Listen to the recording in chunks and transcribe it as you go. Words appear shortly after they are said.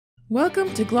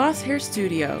Welcome to Gloss Hair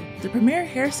Studio, the premier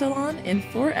hair salon in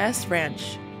 4S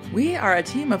Ranch. We are a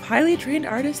team of highly trained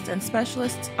artists and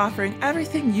specialists offering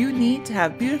everything you need to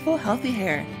have beautiful, healthy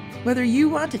hair. Whether you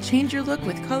want to change your look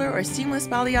with color or seamless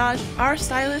balayage, our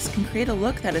stylists can create a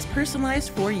look that is personalized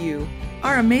for you.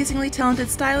 Our amazingly talented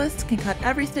stylists can cut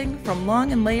everything from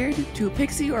long and layered to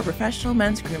pixie or professional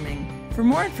men's grooming. For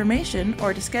more information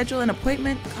or to schedule an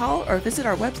appointment, call or visit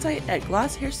our website at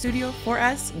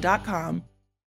glosshairstudio4s.com.